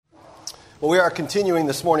Well, we are continuing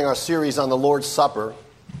this morning our series on the Lord's Supper,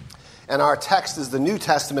 and our text is the New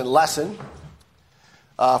Testament lesson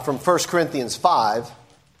from 1 Corinthians 5.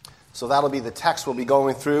 So that'll be the text we'll be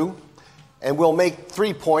going through, and we'll make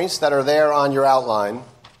 3 points that are there on your outline: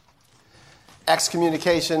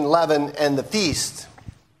 excommunication, leaven, and the feast.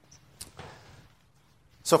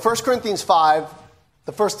 So 1 Corinthians 5,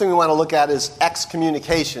 the first thing we want to look at is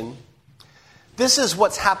excommunication. This is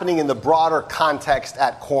what's happening in the broader context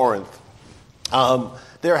at Corinth.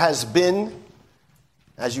 There has been,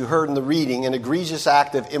 as you heard in the reading, an egregious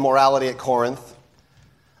act of immorality at Corinth.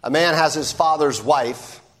 A man has his father's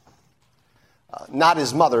wife, not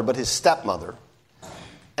his mother, but his stepmother.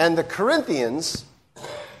 And the Corinthians,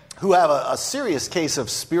 who have a serious case of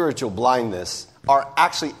spiritual blindness, are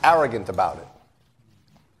actually arrogant about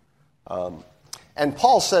it. And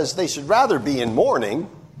Paul says they should rather be in mourning,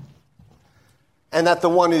 and that the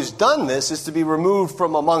one who's done this is to be removed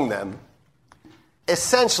from among them.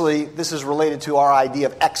 Essentially, this is related to our idea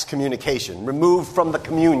of excommunication, removed from the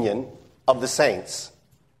communion of the saints.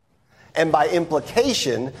 And by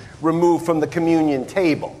implication, removed from the communion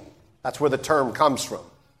table. That's where the term comes from.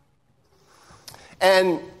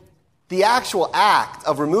 And the actual act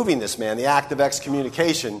of removing this man, the act of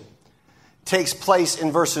excommunication, takes place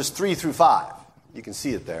in verses 3 through 5. You can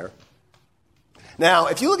see it there. Now,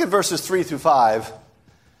 if you look at verses 3 through 5,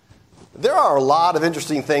 there are a lot of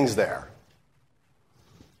interesting things there.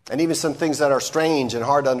 And even some things that are strange and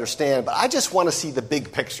hard to understand. But I just want to see the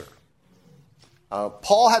big picture.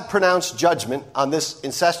 Paul had pronounced judgment on this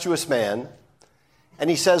incestuous man. And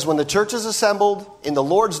he says, when the church is assembled in the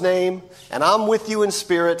Lord's name, and I'm with you in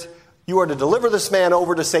spirit, you are to deliver this man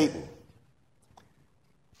over to Satan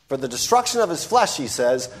for the destruction of his flesh, he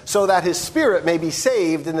says, so that his spirit may be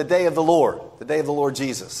saved in the day of the Lord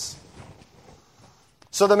Jesus.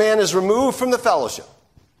 So the man is removed from the fellowship,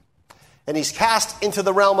 and he's cast into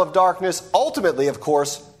the realm of darkness, ultimately, of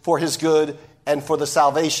course, for his good and for the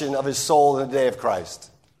salvation of his soul in the day of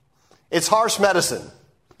Christ. It's harsh medicine,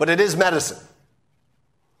 but it is medicine.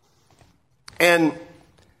 And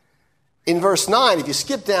in verse 9, if you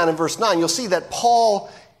skip down in verse 9, you'll see that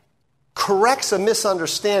Paul corrects a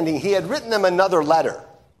misunderstanding. He had written them another letter,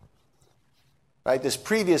 right, this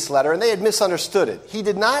previous letter, and they had misunderstood it. He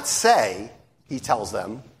did not say, he tells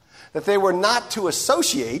them, that they were not to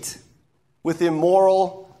associate with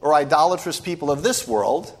immoral or idolatrous people of this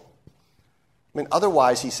world. I mean,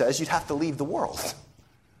 otherwise, he says, you'd have to leave the world.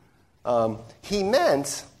 He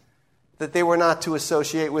meant that they were not to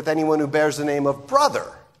associate with anyone who bears the name of brother.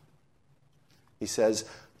 He says,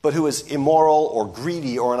 but who is immoral or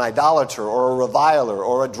greedy or an idolater or a reviler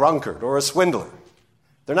or a drunkard or a swindler.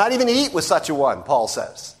 They're not even to eat with such a one, Paul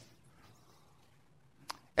says.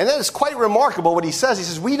 And that is quite remarkable what he says. He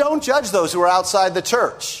says, we don't judge those who are outside the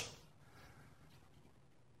church.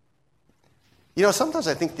 You know, sometimes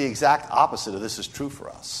I think the exact opposite of this is true for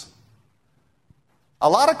us. A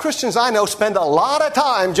lot of Christians I know spend a lot of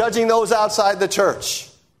time judging those outside the church.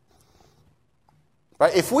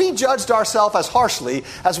 Right? If we judged ourselves as harshly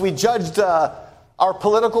as we judged our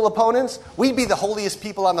political opponents, we'd be the holiest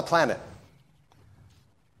people on the planet.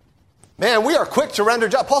 Man, we are quick to render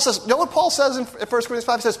judgment. Paul says, you know what Paul says in 1 Corinthians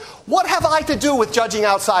 5? He says, what have I to do with judging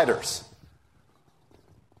outsiders?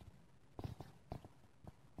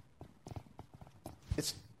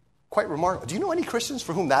 It's quite remarkable. Do you know any Christians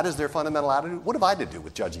for whom that is their fundamental attitude? What have I to do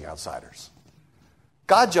with judging outsiders?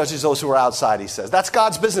 God judges those who are outside, he says. That's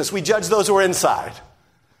God's business. We judge those who are inside.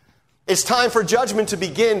 It's time for judgment to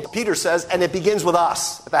begin, Peter says, and it begins with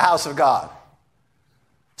us at the house of God.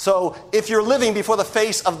 So if you're living before the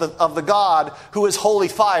face of the God who is holy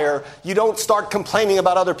fire, you don't start complaining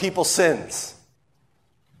about other people's sins.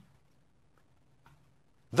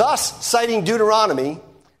 Thus, citing Deuteronomy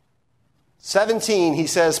 17, he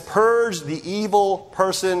says, purge the evil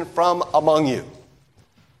person from among you.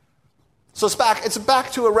 So it's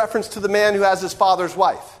back to a reference to the man who has his father's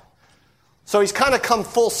wife. So he's kind of come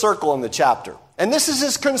full circle in the chapter. And this is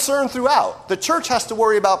his concern throughout. The church has to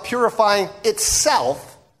worry about purifying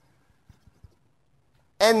itself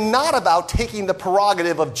and not about taking the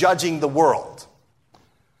prerogative of judging the world.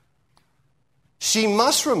 She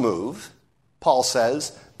must remove, Paul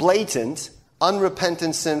says, blatant,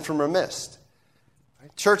 unrepentant sin from her midst.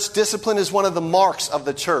 Church discipline is one of the marks of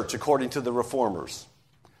the church, according to the reformers.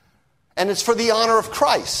 And it's for the honor of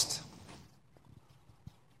Christ.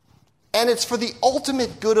 And it's for the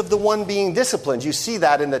ultimate good of the one being disciplined. You see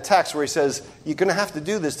that in the text where he says, you're going to have to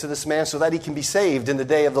do this to this man so that he can be saved in the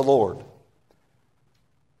day of the Lord.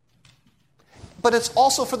 But it's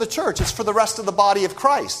also for the church. It's for the rest of the body of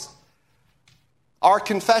Christ. Our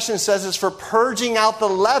confession says it's for purging out the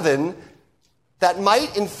leaven that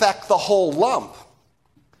might infect the whole lump.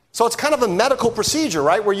 So it's kind of a medical procedure,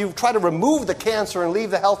 right, where you try to remove the cancer and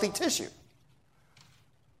leave the healthy tissue.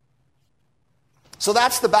 So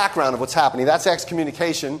that's the background of what's happening. That's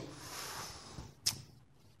excommunication.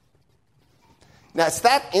 Now, it's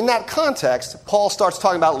that in that context, Paul starts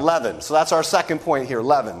talking about leaven. So that's our second point here,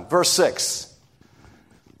 leaven. Verse 6.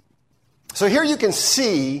 So here you can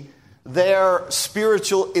see their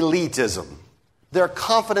spiritual elitism, their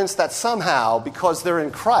confidence that somehow, because they're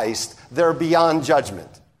in Christ, they're beyond judgment.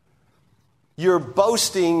 Your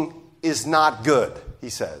boasting is not good, he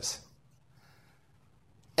says.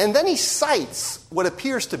 And then he cites what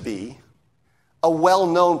appears to be a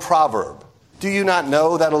well-known proverb. Do you not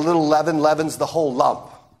know that a little leaven leavens the whole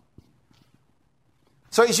lump?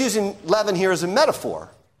 So he's using leaven here as a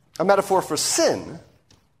metaphor for sin.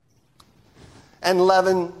 And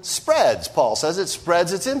leaven spreads, Paul says. It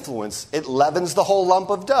spreads its influence. It leavens the whole lump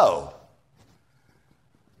of dough.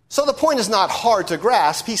 So the point is not hard to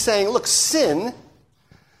grasp. He's saying, look, sin,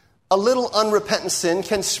 a little unrepentant sin,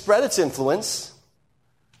 can spread its influence.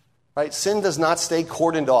 Right? Sin does not stay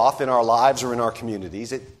cordoned off in our lives or in our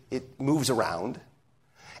communities. It moves around.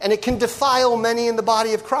 And it can defile many in the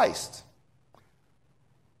body of Christ.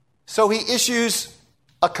 So he issues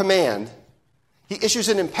a command. He issues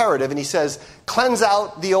an imperative, and he says, cleanse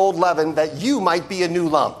out the old leaven that you might be a new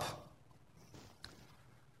lump.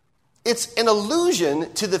 It's an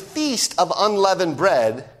allusion to the feast of unleavened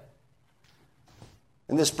bread.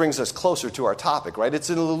 And this brings us closer to our topic, right? It's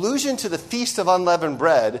an allusion to the Feast of Unleavened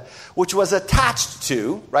Bread, which was attached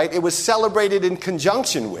to, right? It was celebrated in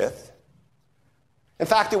conjunction with. In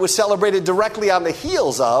fact, it was celebrated directly on the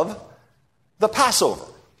heels of the Passover.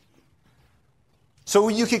 So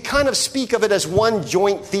you could kind of speak of it as one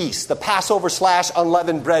joint feast, the Passover /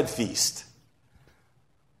 unleavened bread feast.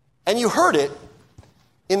 And you heard it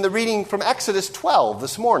in the reading from Exodus 12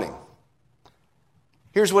 this morning.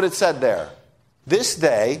 Here's what it said there. This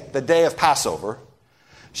day, the day of Passover,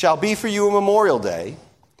 shall be for you a memorial day,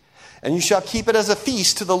 and you shall keep it as a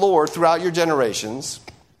feast to the Lord throughout your generations.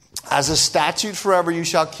 As a statute forever you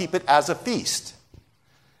shall keep it as a feast.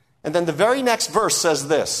 And then the very next verse says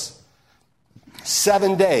this,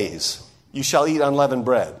 7 days you shall eat unleavened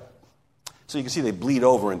bread. So you can see they bleed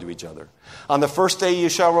over into each other. On the first day you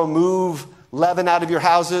shall remove leaven out of your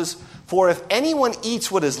houses. For if anyone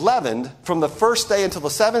eats what is leavened from the first day until the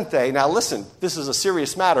seventh day, now listen, this is a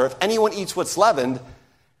serious matter. If anyone eats what's leavened,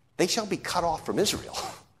 they shall be cut off from Israel.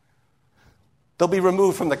 They'll be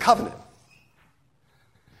removed from the covenant.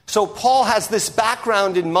 So Paul has this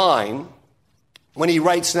background in mind when he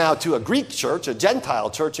writes now to a Greek church, a Gentile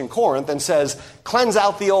church in Corinth, and says, cleanse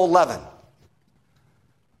out the old leaven.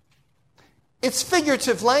 It's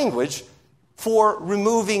figurative language for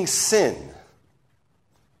removing sin.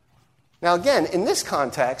 Now again, in this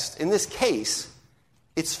context, in this case,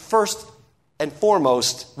 it's first and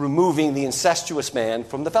foremost removing the incestuous man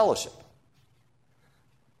from the fellowship.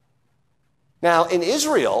 Now in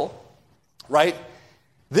Israel, right,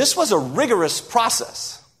 this was a rigorous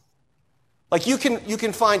process. Like you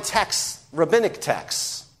can find texts, rabbinic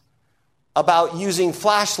texts, about using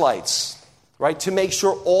flashlights, right, to make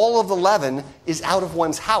sure all of the leaven is out of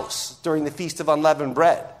one's house during the Feast of Unleavened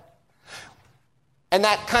Bread. And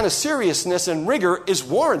that kind of seriousness and rigor is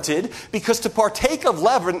warranted because to partake of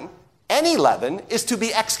leaven, any leaven, is to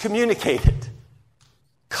be excommunicated,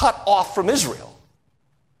 cut off from Israel.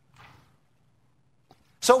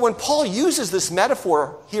 So when Paul uses this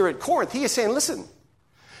metaphor here at Corinth, he is saying, listen,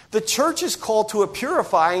 the church is called to a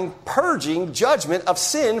purifying, purging judgment of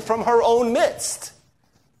sin from her own midst.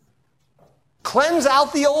 Cleanse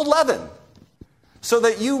out the old leaven so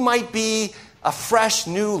that you might be a fresh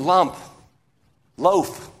new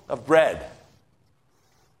loaf of bread.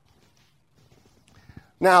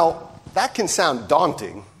 Now, that can sound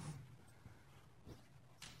daunting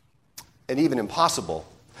and even impossible,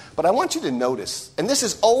 but I want you to notice, and this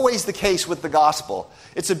is always the case with the gospel,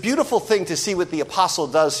 it's a beautiful thing to see what the apostle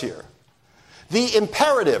does here. The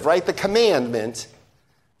imperative, right, the commandment,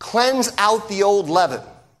 cleanse out the old leaven.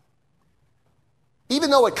 Even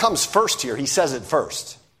though it comes first here, he says it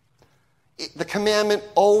first. The commandment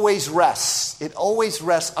always rests. It always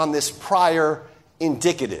rests on this prior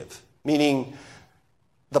indicative, meaning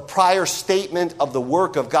the prior statement of the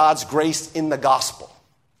work of God's grace in the gospel.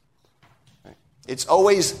 It's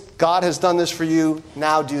always, God has done this for you,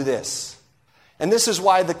 now do this. And this is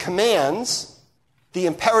why the commands, the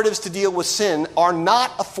imperatives to deal with sin, are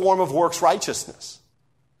not a form of works righteousness.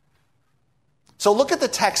 So look at the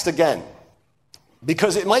text again,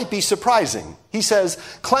 because it might be surprising. He says,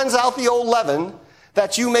 cleanse out the old leaven,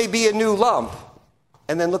 that you may be a new lump.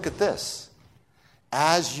 And then look at this.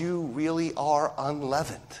 as you really are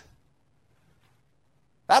unleavened.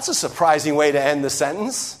 That's a surprising way to end the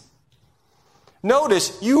sentence.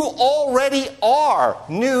 Notice, you already are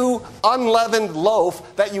new, unleavened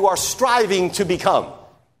loaf that you are striving to become.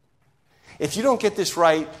 If you don't get this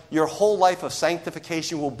right, your whole life of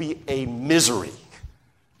sanctification will be a misery.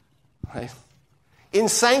 Right? In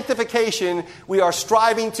sanctification, we are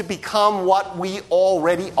striving to become what we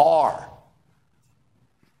already are.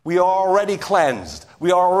 We are already cleansed.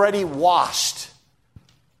 We are already washed.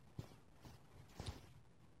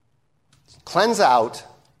 Cleanse out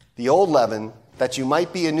the old leaven that you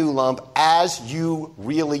might be a new lump as you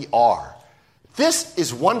really are. This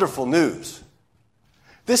is wonderful news.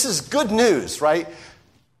 This is good news, right?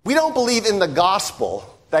 We don't believe in the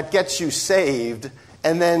gospel that gets you saved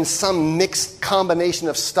and then some mixed combination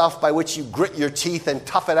of stuff by which you grit your teeth and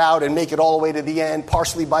tough it out and make it all the way to the end,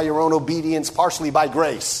 partially by your own obedience, partially by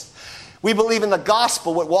grace. We believe in the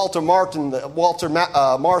gospel, what Walter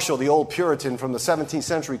Marshall, the old Puritan from the 17th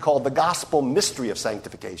century, called the gospel mystery of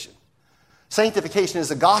sanctification. Sanctification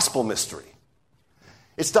is a gospel mystery.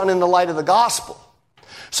 It's done in the light of the gospel.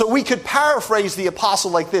 So we could paraphrase the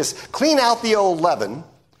apostle like this: clean out the old leaven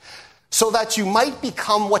so that you might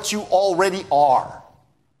become what you already are.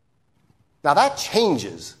 Now that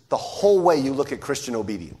changes the whole way you look at Christian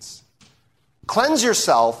obedience. Cleanse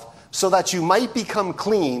yourself so that you might become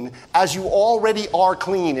clean as you already are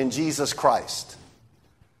clean in Jesus Christ.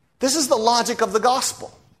 This is the logic of the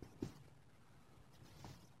gospel.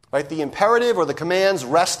 Right? The imperative or the commands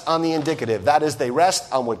rest on the indicative. That is, they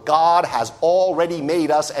rest on what God has already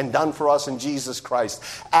made us and done for us in Jesus Christ.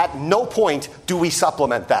 At no point do we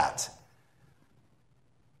supplement that.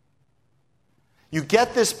 You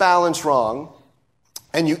get this balance wrong,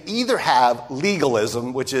 and you either have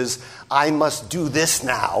legalism, which is, I must do this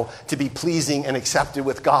now to be pleasing and accepted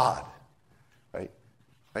with God. Right?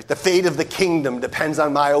 The fate of the kingdom depends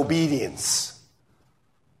on my obedience.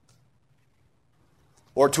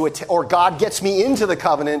 Or God gets me into the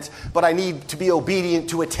covenant, but I need to be obedient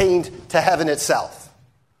to attain to heaven itself.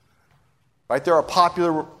 Right? There are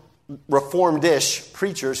popular Reformed-ish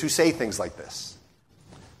preachers who say things like this.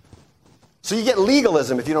 So you get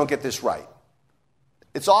legalism if you don't get this right.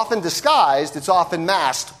 It's often disguised, it's often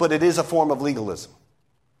masked, but it is a form of legalism.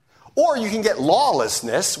 Or you can get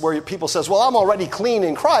lawlessness, where people says, well, I'm already clean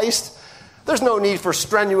in Christ. There's no need for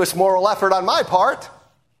strenuous moral effort on my part.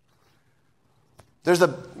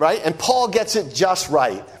 Right? And Paul gets it just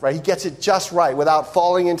right? He gets it just right without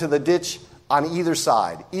falling into the ditch on either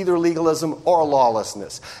side, either legalism or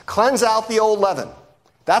lawlessness. Cleanse out the old leaven.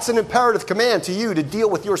 That's an imperative command to you to deal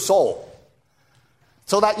with your soul,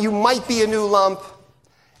 so that you might be a new lump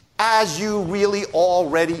as you really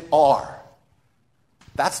already are.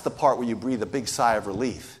 That's the part where you breathe a big sigh of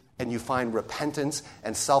relief and you find repentance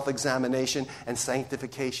and self-examination and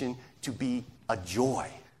sanctification to be a joy,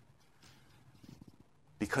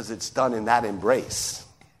 because it's done in that embrace.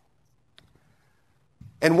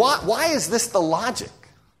 And why is this the logic?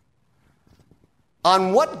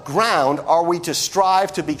 On what ground are we to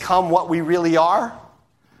strive to become what we really are?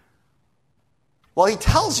 Well, he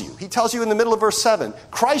tells you in the middle of verse 7,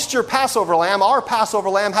 Christ your Passover lamb, our Passover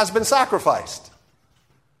lamb, has been sacrificed.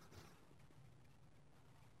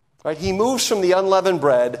 Right? He moves from the unleavened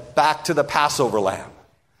bread back to the Passover lamb.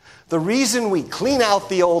 The reason we clean out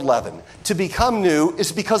the old leaven to become new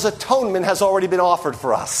is because atonement has already been offered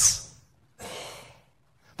for us.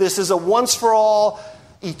 This is a once-for-all,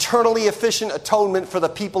 eternally efficient atonement for the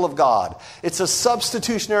people of God. It's a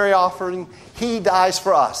substitutionary offering. He dies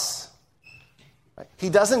for us. He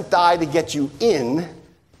doesn't die to get you in.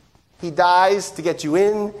 He dies to get you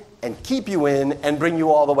in and keep you in and bring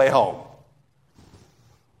you all the way home.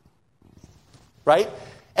 Right?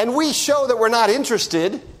 And we show that we're not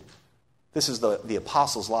interested. This is the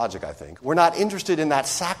apostles' logic, I think. We're not interested in that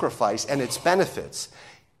sacrifice and its benefits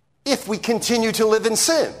if we continue to live in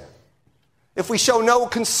sin. If we show no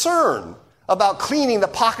concern about cleaning the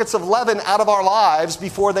pockets of leaven out of our lives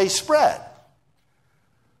before they spread.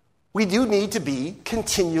 We do need to be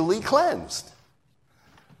continually cleansed.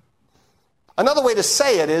 Another way to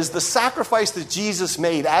say it is the sacrifice that Jesus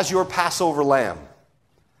made as your Passover lamb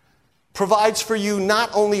provides for you not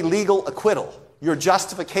only legal acquittal, your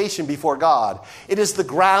justification before God, it is the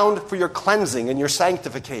ground for your cleansing and your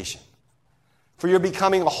sanctification, for your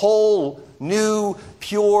becoming a whole, new,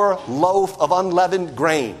 pure loaf of unleavened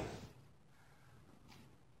grain.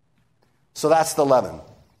 So that's the leaven.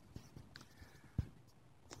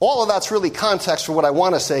 All of that's really context for what I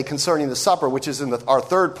want to say concerning the supper, which is in our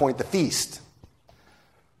third point, the feast.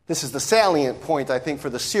 This is the salient point, I think, for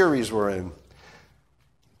the series we're in.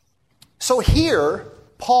 So here,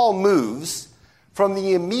 Paul moves from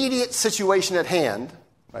the immediate situation at hand,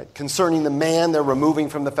 right, concerning the man they're removing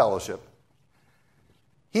from the fellowship.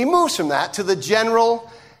 He moves from that to the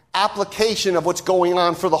general application of what's going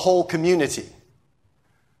on for the whole community,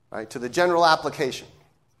 right, to the general application.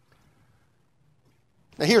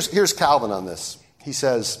 Now here's Calvin on this. He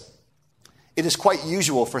says, it is quite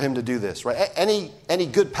usual for him to do this, right? Any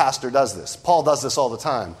good pastor does this. Paul does this all the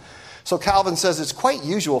time. So Calvin says it's quite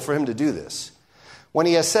usual for him to do this. When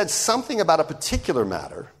he has said something about a particular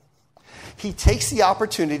matter, he takes the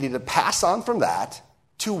opportunity to pass on from that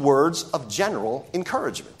to words of general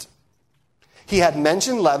encouragement. He had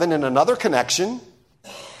mentioned leaven in another connection,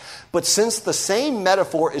 but since the same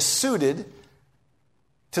metaphor is suited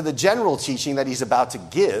to the general teaching that he's about to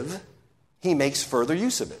give, he makes further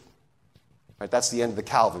use of it. Right, that's the end of the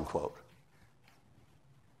Calvin quote.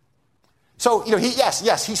 So,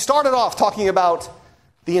 he started off talking about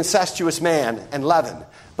the incestuous man and leaven,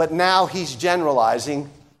 but now he's generalizing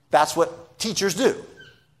that's what teachers do.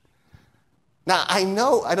 Now, I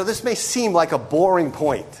know this may seem like a boring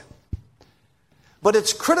point, but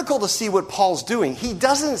it's critical to see what Paul's doing. He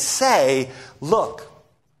doesn't say, look,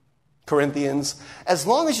 Corinthians, as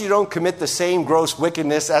long as you don't commit the same gross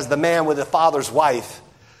wickedness as the man with the father's wife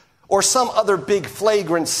or some other big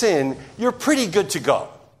flagrant sin, you're pretty good to go.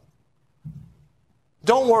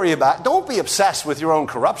 Don't be obsessed with your own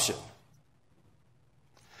corruption.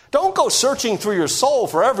 Don't go searching through your soul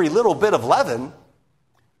for every little bit of leaven.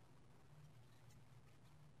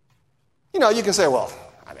 You can say, well,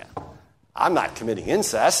 I'm not committing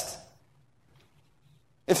incest.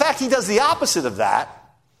 In fact, he does the opposite of that.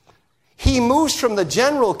 He moves from the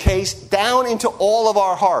general case down into all of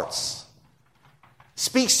our hearts.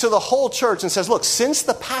 Speaks to the whole church and says, look, since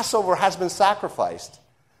the Passover has been sacrificed,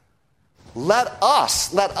 let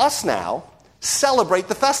us now celebrate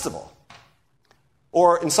the festival.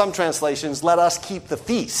 Or in some translations, let us keep the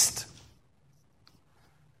feast.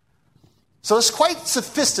 So it's quite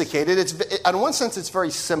sophisticated. In one sense, it's very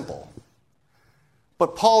simple.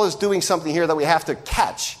 But Paul is doing something here that we have to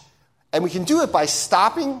catch. And we can do it by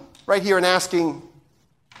stopping right here and asking,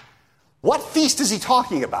 what feast is he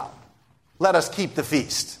talking about? Let us keep the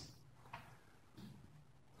feast.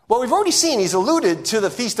 Well, we've already seen he's alluded to the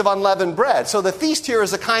Feast of Unleavened Bread. So the feast here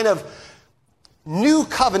is a kind of new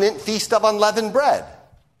covenant Feast of Unleavened Bread,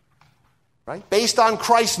 right? Based on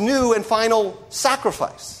Christ's new and final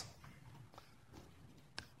sacrifice.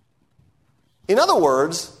 In other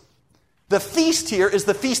words, the feast here is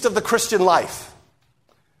the feast of the Christian life.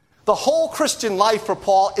 The whole Christian life for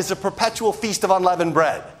Paul is a perpetual feast of unleavened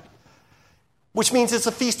bread, which means it's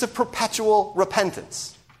a feast of perpetual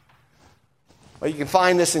repentance. Well, you can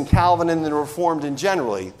find this in Calvin and the Reformed in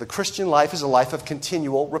generally. The Christian life is a life of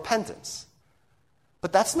continual repentance.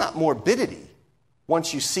 But that's not morbidity.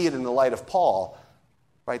 Once you see it in the light of Paul,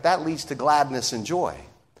 right, that leads to gladness and joy.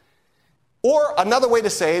 Or another way to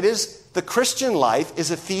say it is, the Christian life is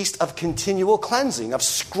a feast of continual cleansing, of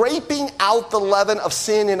scraping out the leaven of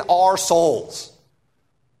sin in our souls.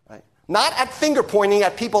 Right? Not at finger pointing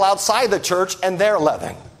at people outside the church and their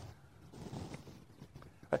leaven.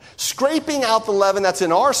 Right? Scraping out the leaven that's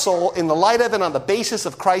in our soul in the light of and on the basis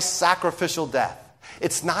of Christ's sacrificial death.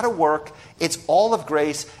 It's not a work, it's all of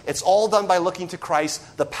grace, it's all done by looking to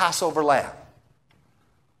Christ, the Passover lamb.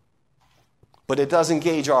 But it does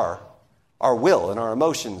engage our will and our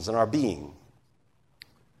emotions and our being.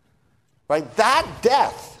 Right? That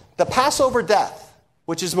death, the Passover death,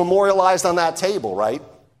 which is memorialized on that table, right?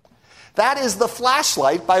 That is the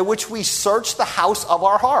flashlight by which we search the house of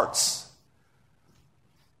our hearts.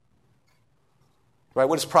 Right?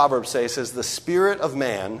 What does Proverbs say? It says, the spirit of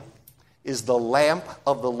man is the lamp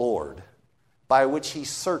of the Lord, by which he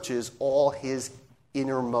searches all his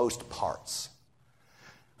innermost parts.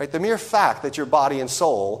 Right? The mere fact that your body and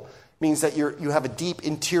soul means that you have a deep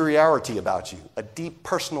interiority about you, a deep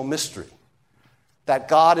personal mystery, that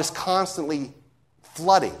God is constantly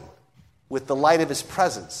flooding with the light of his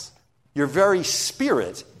presence. Your very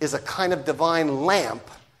spirit is a kind of divine lamp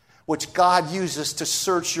which God uses to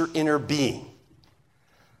search your inner being.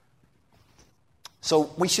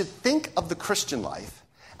 So we should think of the Christian life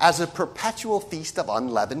as a perpetual feast of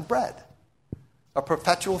unleavened bread, a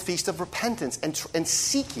perpetual feast of repentance and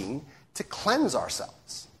seeking to cleanse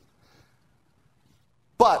ourselves.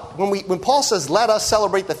 But when Paul says, let us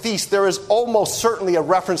celebrate the feast, there is almost certainly a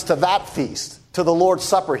reference to that feast, to the Lord's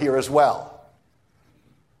Supper here as well.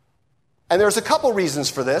 And there's a couple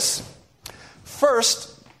reasons for this.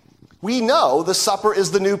 First, we know the supper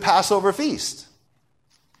is the new Passover feast.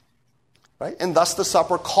 Right? And thus the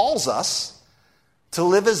supper calls us to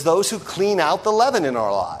live as those who clean out the leaven in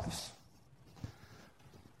our lives.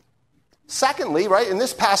 Secondly, right, in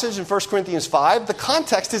this passage in 1 Corinthians 5, the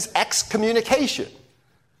context is excommunication,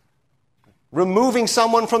 removing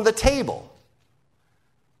someone from the table.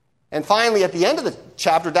 And finally, at the end of the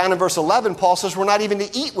chapter, down in verse 11, Paul says we're not even to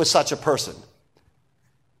eat with such a person.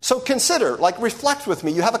 So consider, reflect with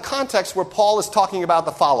me. You have a context where Paul is talking about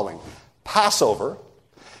the following: Passover,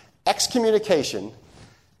 excommunication,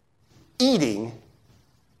 eating,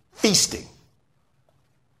 feasting.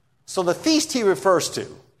 So the feast he refers to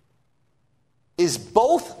is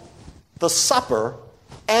both the supper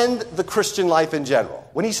and the Christian life in general.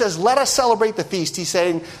 When he says, let us celebrate the feast, he's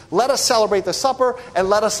saying, let us celebrate the supper and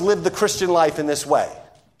let us live the Christian life in this way.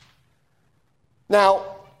 Now,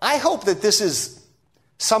 I hope that this is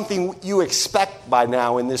something you expect by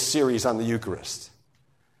now in this series on the Eucharist.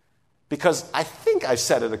 Because I think I've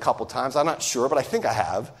said it a couple times, I'm not sure, but I think I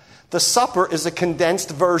have. The supper is a condensed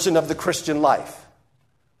version of the Christian life.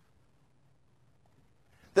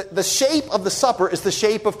 The shape of the supper is the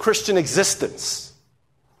shape of Christian existence.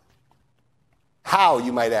 How,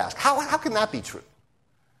 you might ask? How can that be true?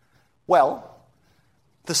 Well,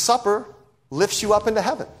 the supper lifts you up into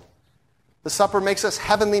heaven. The supper makes us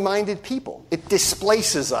heavenly-minded people. It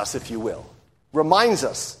displaces us, if you will. Reminds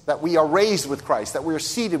us that we are raised with Christ, that we are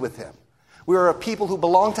seated with him. We are a people who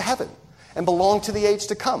belong to heaven and belong to the age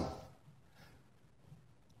to come.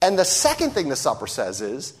 And the second thing the supper says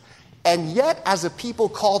is, and yet as a people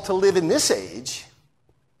called to live in this age,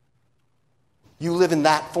 you live in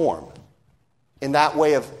that form, in that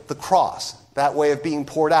way of the cross, that way of being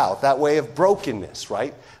poured out, that way of brokenness,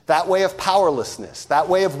 right? That way of powerlessness, that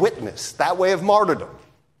way of witness, that way of martyrdom.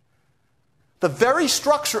 The very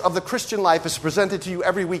structure of the Christian life is presented to you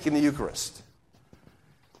every week in the Eucharist.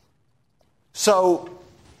 So,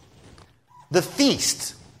 the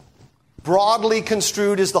feast, broadly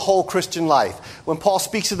construed, is the whole Christian life. When Paul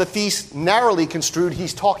speaks of the feast, narrowly construed,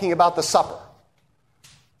 he's talking about the supper.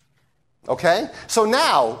 Okay? So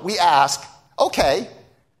now we ask, okay,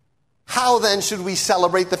 how then should we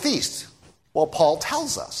celebrate the feast? Well, Paul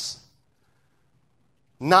tells us.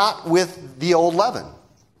 Not with the old leaven.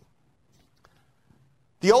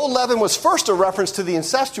 The old leaven was first a reference to the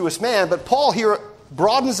incestuous man, but Paul here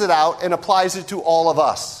broadens it out and applies it to all of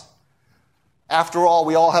us. After all,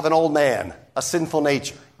 we all have an old man, a sinful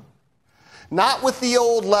nature. Not with the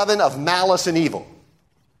old leaven of malice and evil.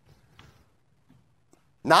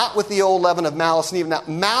 Not with the old leaven of malice and evil. Now,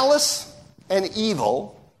 malice and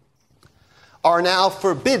evil are now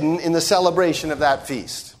forbidden in the celebration of that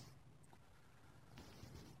feast.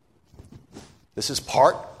 This is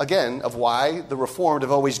part, again, of why the Reformed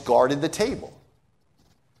have always guarded the table.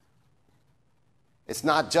 It's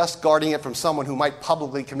not just guarding it from someone who might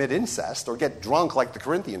publicly commit incest or get drunk like the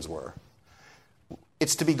Corinthians were.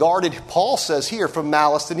 It's to be guarded, Paul says here, from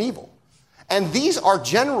malice and evil. And these are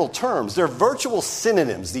general terms. They're virtual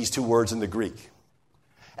synonyms, these two words in the Greek.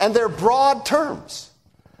 And they're broad terms.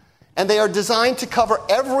 And they are designed to cover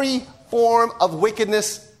every form of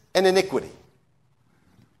wickedness and iniquity.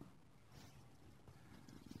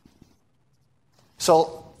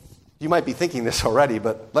 So, you might be thinking this already,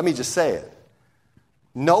 but let me just say it.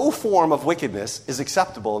 No form of wickedness is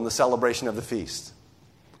acceptable in the celebration of the feast.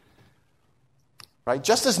 Right?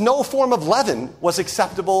 Just as no form of leaven was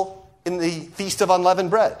acceptable in the Feast of Unleavened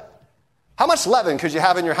Bread. How much leaven could you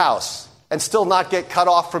have in your house and still not get cut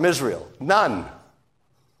off from Israel? None.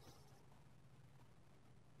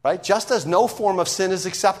 Right? Just as no form of sin is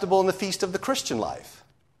acceptable in the feast of the Christian life.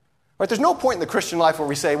 Right? There's no point in the Christian life where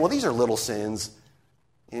we say, well, these are little sins,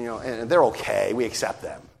 and they're okay, we accept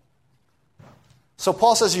them. So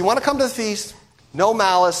Paul says, you want to come to the feast, no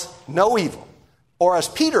malice, no evil. Or as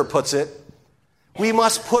Peter puts it, we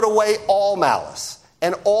must put away all malice,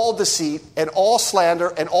 and all deceit, and all slander,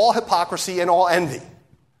 and all hypocrisy, and all envy.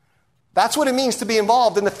 That's what it means to be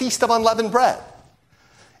involved in the Feast of Unleavened Bread.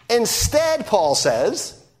 Instead, Paul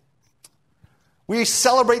says, we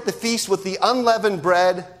celebrate the feast with the unleavened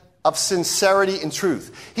bread of sincerity and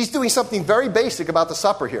truth. He's doing something very basic about the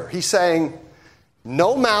supper here. He's saying,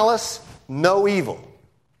 no malice, no evil.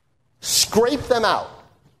 Scrape them out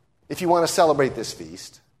if you want to celebrate this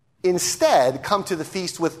feast. Instead, come to the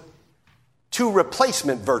feast with two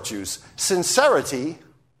replacement virtues, sincerity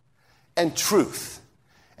and truth.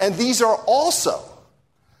 And these are also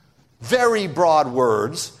very broad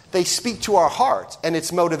words. They speak to our heart and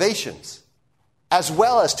its motivations, as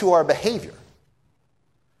well as to our behavior.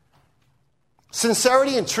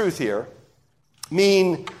 Sincerity and truth here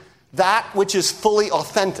mean that which is fully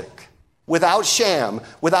authentic, without sham,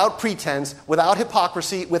 without pretense, without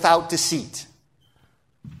hypocrisy, without deceit.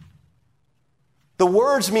 The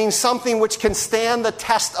words mean something which can stand the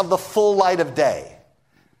test of the full light of day,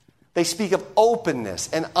 They speak of openness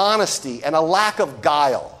and honesty and a lack of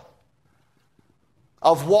guile,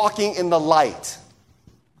 of walking in the light.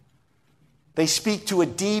 They speak to a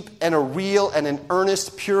deep and a real and an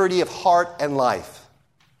earnest purity of heart and life.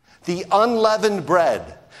 The unleavened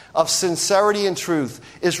bread of sincerity and truth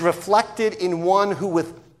is reflected in one who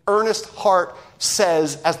with earnest heart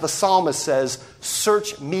says, as the psalmist says,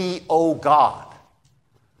 "Search me, O God."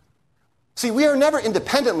 See, we are never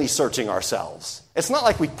independently searching ourselves. It's not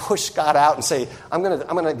like we push God out and say, I'm going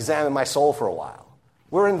to examine my soul for a while.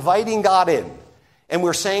 We're inviting God in, and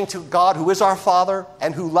we're saying to God, who is our Father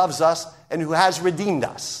and who loves us and who has redeemed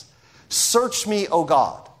us, "Search me, O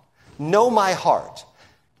God. Know my heart.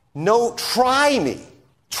 Try me.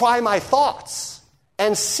 Try my thoughts,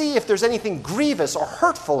 and see if there's anything grievous or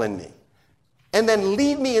hurtful in me. And then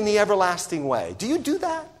lead me in the everlasting way." Do you do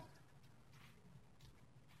that?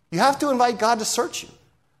 You have to invite God to search you.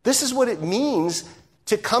 This is what it means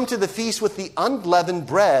to come to the feast with the unleavened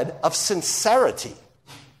bread of sincerity.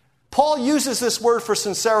 Paul uses this word for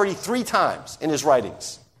sincerity 3 times in his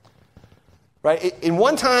writings. Right? In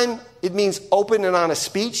one time, it means open and honest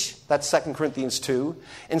speech. That's 2 Corinthians 2.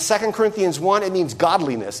 In 2 Corinthians 1, it means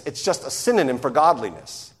godliness. It's just a synonym for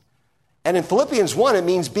godliness. And in Philippians 1, it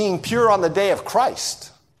means being pure on the day of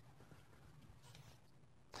Christ.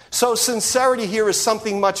 So sincerity here is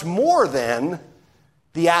something much more than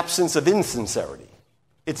the absence of insincerity.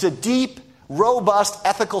 It's a deep, robust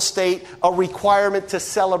ethical state, a requirement to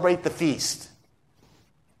celebrate the feast.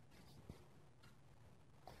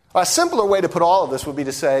 A simpler way to put all of this would be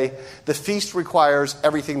to say the feast requires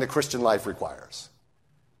everything the Christian life requires.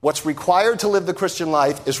 What's required to live the Christian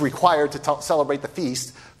life is required to celebrate the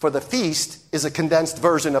feast, for the feast is a condensed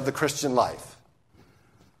version of the Christian life.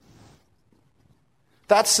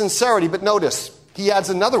 That's sincerity, but notice, he adds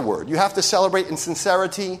another word. You have to celebrate in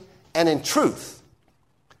sincerity and in truth.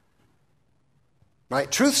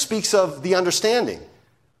 Right? Truth speaks of the understanding.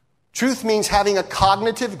 Truth means having a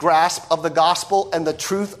cognitive grasp of the gospel and the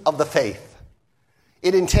truth of the faith.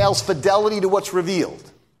 It entails fidelity to what's revealed.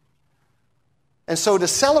 And so to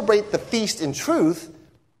celebrate the feast in truth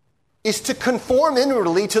is to conform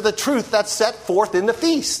inwardly to the truth that's set forth in the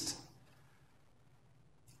feast.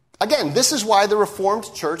 Again, this is why the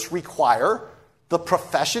Reformed Church require the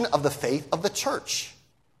profession of the faith of the church.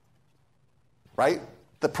 Right?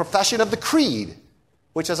 The profession of the creed,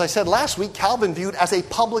 which, as I said last week, Calvin viewed as a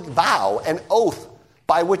public vow, an oath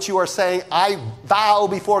by which you are saying, I vow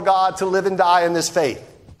before God to live and die in this faith.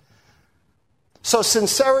 So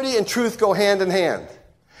sincerity and truth go hand in hand.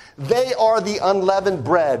 They are the unleavened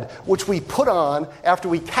bread which we put on after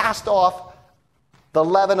we cast off the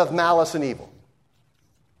leaven of malice and evil.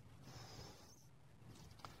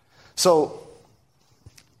 So,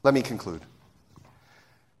 let me conclude.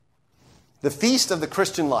 The feast of the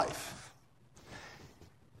Christian life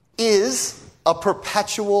is a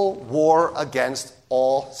perpetual war against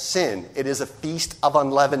all sin. It is a feast of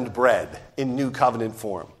unleavened bread in New Covenant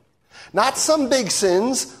form. Not some big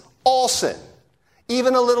sins, all sin.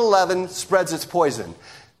 Even a little leaven spreads its poison.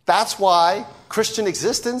 That's why Christian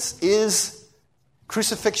existence is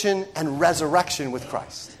crucifixion and resurrection with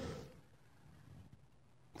Christ.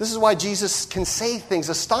 This is why Jesus can say things,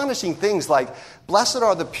 astonishing things like, "Blessed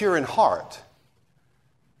are the pure in heart,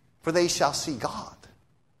 for they shall see God."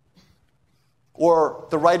 Or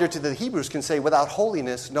the writer to the Hebrews can say, "Without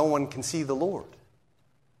holiness, no one can see the Lord."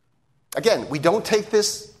 Again, we don't take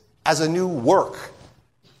this as a new work,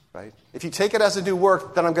 right? If you take it as a new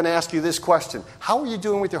work, then I'm going to ask you this question. How are you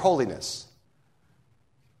doing with your holiness?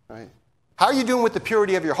 Right? How are you doing with the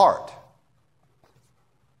purity of your heart?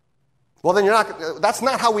 Well, then that's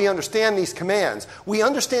not how we understand these commands. We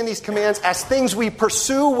understand these commands as things we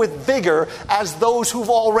pursue with vigor as those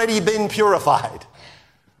who've already been purified.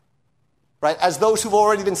 Right? As those who've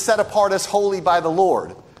already been set apart as holy by the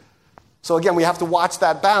Lord. So again, we have to watch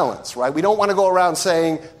that balance, right? We don't want to go around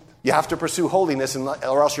saying, you have to pursue holiness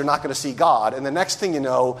or else you're not going to see God. And the next thing you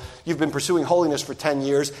know, you've been pursuing holiness for 10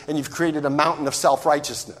 years and you've created a mountain of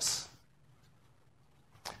self-righteousness.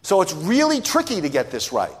 So it's really tricky to get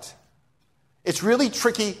this right. It's really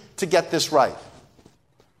tricky to get this right.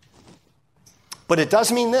 But it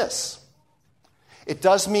does mean this. It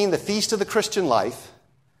does mean the feast of the Christian life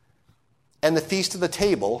and the feast of the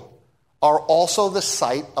table are also the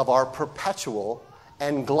site of our perpetual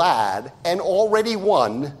and glad and already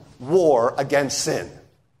won war against sin.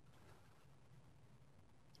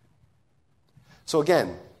 So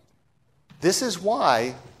again, this is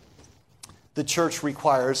why the church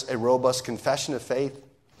requires a robust confession of faith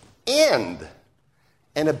and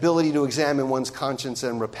an ability to examine one's conscience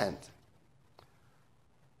and repent.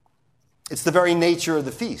 It's the very nature of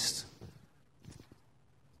the feast.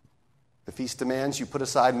 The feast demands you put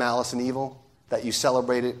aside malice and evil, that you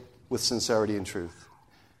celebrate it with sincerity and truth.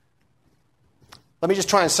 Let me just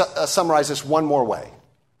try and summarize this one more way.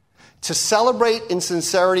 To celebrate in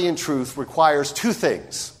sincerity and truth requires two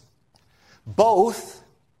things. Both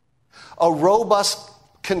a robust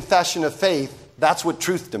confession of faith, that's what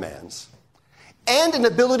truth demands, and an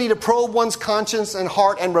ability to probe one's conscience and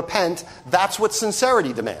heart and repent, that's what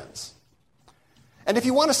sincerity demands. And if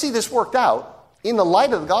you want to see this worked out in the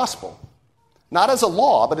light of the gospel, not as a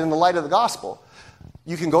law, but in the light of the gospel,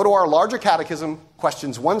 you can go to our larger catechism,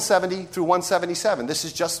 questions 170 through 177. This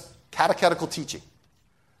is just catechetical teaching.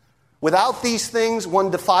 Without these things,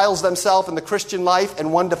 one defiles themselves in the Christian life,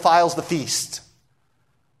 and one defiles the feast.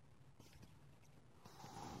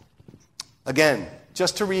 Again,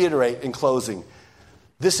 just to reiterate in closing,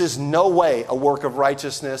 this is no way a work of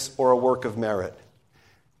righteousness or a work of merit.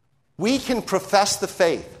 We can profess the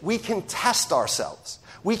faith. We can test ourselves.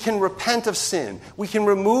 We can repent of sin. We can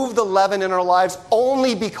remove the leaven in our lives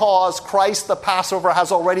only because Christ the Passover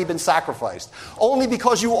has already been sacrificed. Only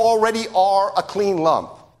because you already are a clean lump.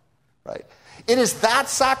 Right? It is that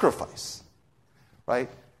sacrifice, right?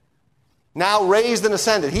 Now raised and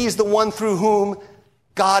ascended. He's the one through whom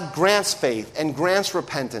God grants faith and grants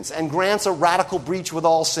repentance and grants a radical breach with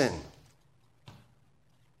all sin.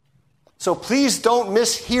 So please don't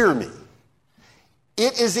mishear me.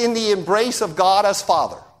 It is in the embrace of God as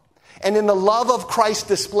Father and in the love of Christ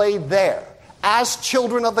displayed there as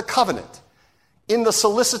children of the covenant, in the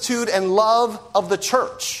solicitude and love of the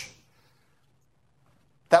church,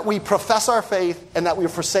 that we profess our faith and that we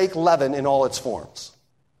forsake leaven in all its forms.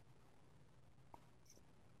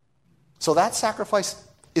 So that sacrifice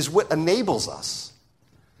is what enables us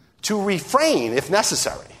to refrain, if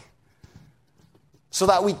necessary, so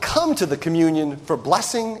that we come to the communion for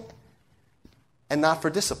blessing and not for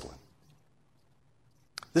discipline.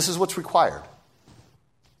 This is what's required.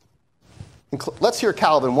 Let's hear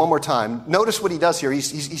Calvin one more time. Notice what he does here.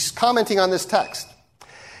 He's commenting on this text.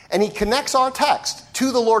 And he connects our text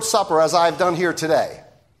to the Lord's Supper, as I've done here today.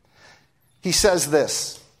 He says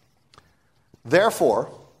this: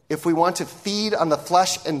 therefore, if we want to feed on the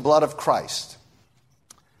flesh and blood of Christ,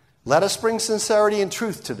 let us bring sincerity and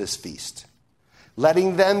truth to this feast,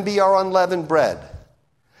 letting them be our unleavened bread.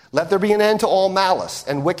 Let there be an end to all malice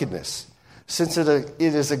and wickedness, since it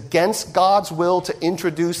is against God's will to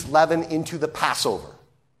introduce leaven into the Passover.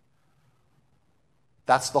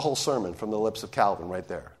 That's the whole sermon from the lips of Calvin right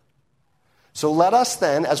there. So let us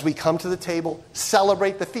then, as we come to the table,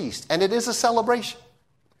 celebrate the feast. And it is a celebration.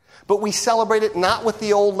 But we celebrate it not with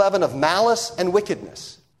the old leaven of malice and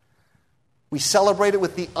wickedness. We celebrate it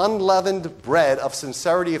with the unleavened bread of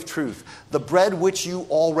sincerity of truth, the bread which you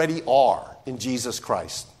already are in Jesus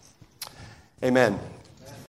Christ. Amen.